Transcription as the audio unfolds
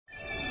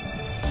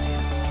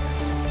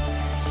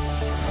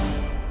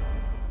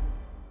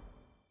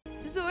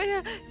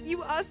Zoya,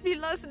 you asked me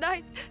last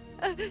night,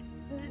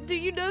 do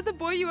you know the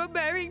boy you are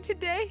marrying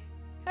today?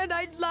 And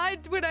I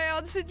lied when I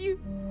answered you.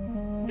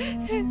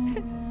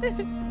 The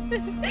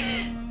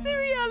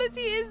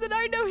reality is that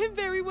I know him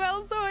very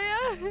well,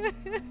 Zoya.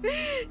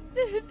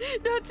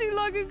 Not too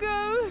long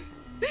ago,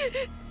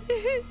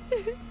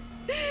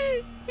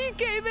 he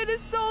came and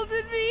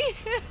assaulted me.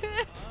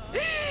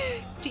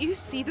 Do you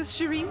see this,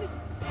 Shireen?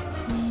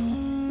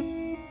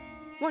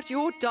 What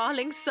your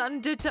darling son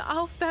did to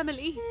our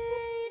family.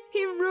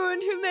 He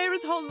ruined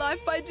Humaira's whole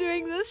life by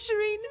doing this,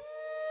 Shireen.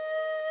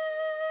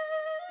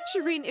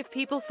 Shireen, if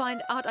people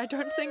find out, I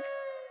don't think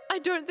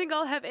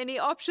I'll have any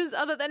options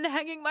other than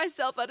hanging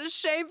myself out of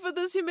shame for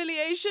this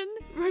humiliation.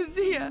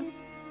 Razia.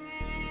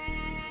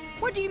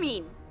 What do you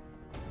mean?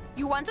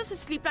 You want us to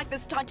sleep like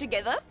this tied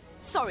together?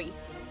 Sorry,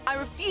 I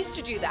refuse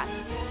to do that.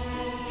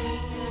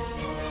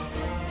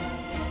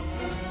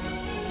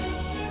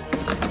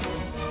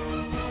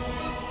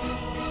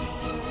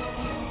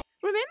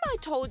 Remember I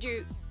told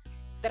you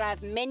that I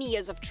have many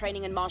years of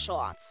training in martial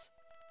arts?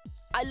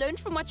 I learned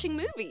from watching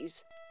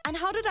movies. And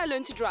how did I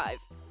learn to drive?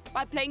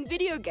 By playing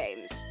video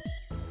games.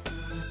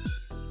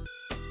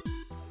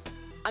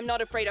 I'm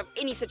not afraid of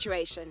any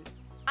situation.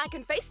 I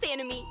can face the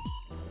enemy.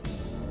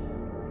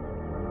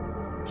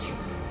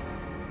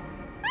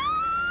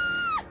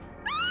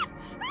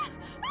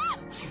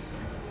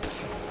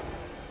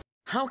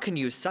 How can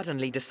you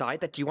suddenly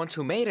decide that you want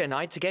Humaira and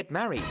I to get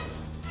married?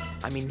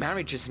 I mean,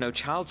 marriage is no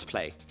child's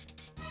play.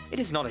 It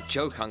is not a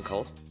joke,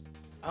 Uncle.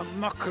 A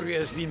mockery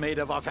has been made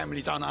of our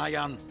families,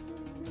 Ayan.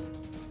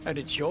 And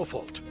it's your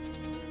fault.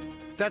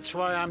 That's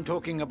why I'm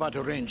talking about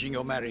arranging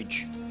your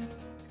marriage.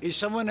 If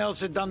someone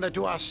else had done that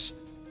to us,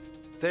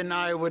 then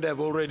I would have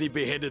already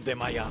beheaded them,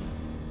 Ayan.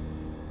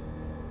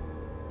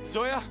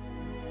 Zoya?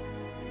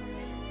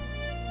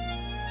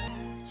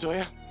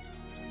 Zoya?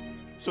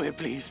 Zoya,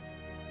 please.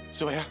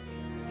 Zoya?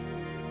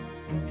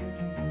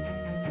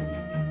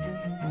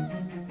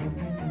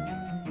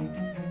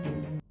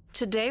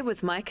 Today,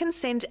 with my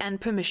consent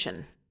and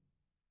permission,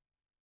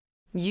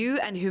 you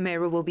and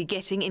Humaira will be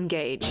getting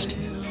engaged.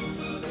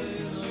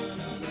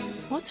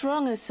 What's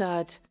wrong,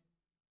 Assad?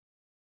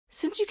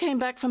 Since you came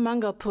back from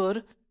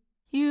Mangalpur,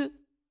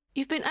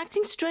 you've been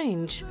acting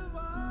strange.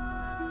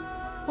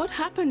 What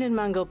happened in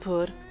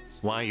Mangalpur?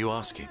 Why are you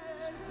asking?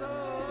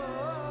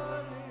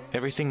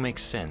 Everything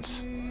makes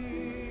sense.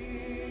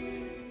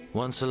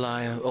 Once a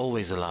liar,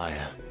 always a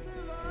liar.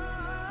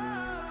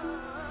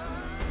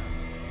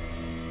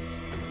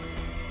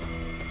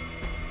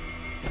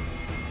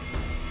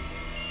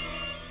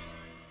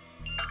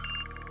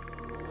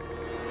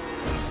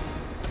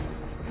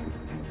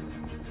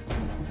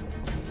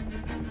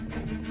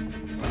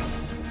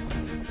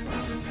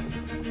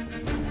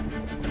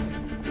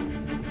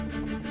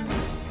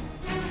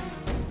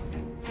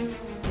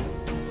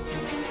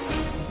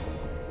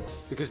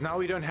 Because now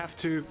we don't have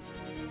to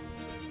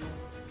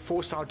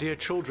force our dear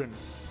children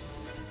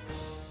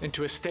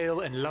into a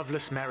stale and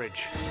loveless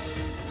marriage.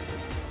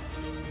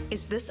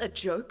 Is this a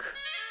joke?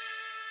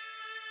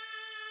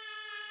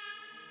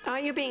 Are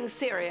you being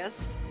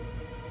serious?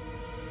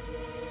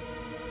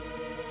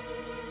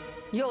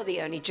 You're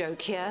the only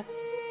joke here.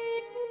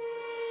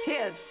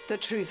 Here's the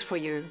truth for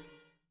you.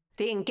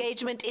 The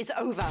engagement is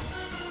over.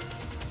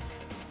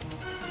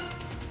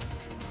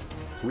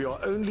 We are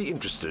only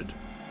interested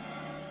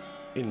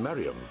in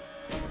Mariam.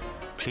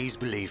 Please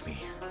believe me.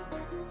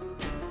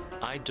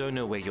 I don't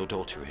know where your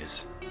daughter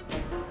is.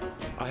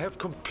 I have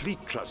complete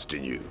trust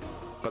in you.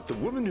 But the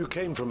woman who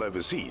came from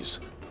overseas,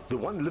 the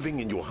one living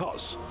in your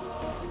house,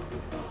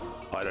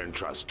 I don't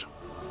trust.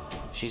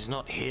 She's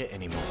not here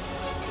anymore.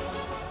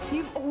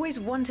 You've always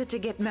wanted to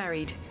get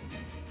married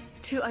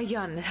to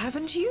Ayan,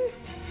 haven't you?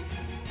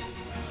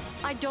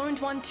 I don't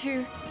want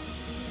to.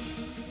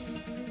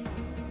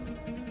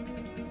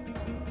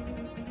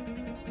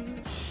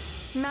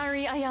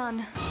 Marry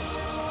Ayan.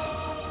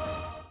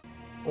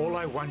 All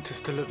I want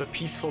is to live a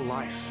peaceful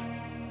life.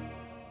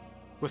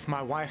 With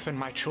my wife and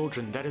my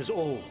children, that is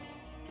all.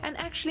 And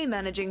actually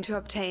managing to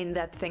obtain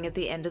that thing at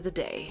the end of the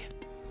day.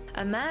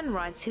 A man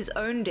writes his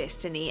own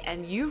destiny,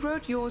 and you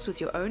wrote yours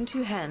with your own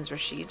two hands,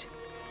 Rashid.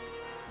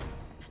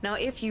 Now,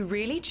 if you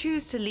really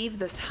choose to leave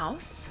this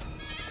house,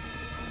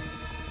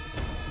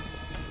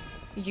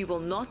 you will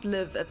not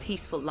live a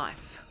peaceful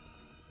life.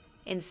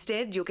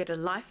 Instead, you'll get a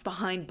life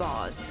behind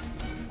bars.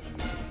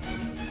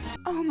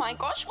 Oh my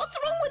gosh, what's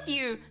wrong with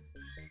you?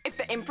 If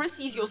the Emperor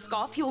sees your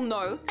scarf, he'll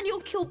know, and he'll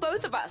kill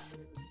both of us.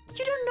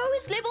 You don't know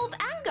his level of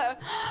anger.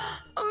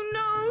 Oh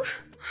no.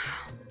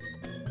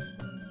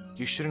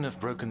 You shouldn't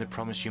have broken the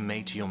promise you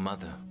made to your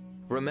mother.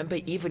 Remember,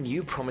 even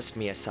you promised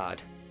me,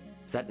 Assad,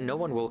 that no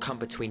one will come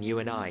between you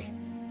and I.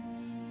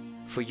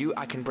 For you,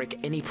 I can break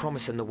any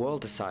promise in the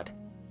world, Assad.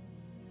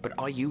 But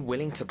are you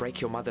willing to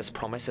break your mother's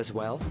promise as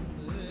well?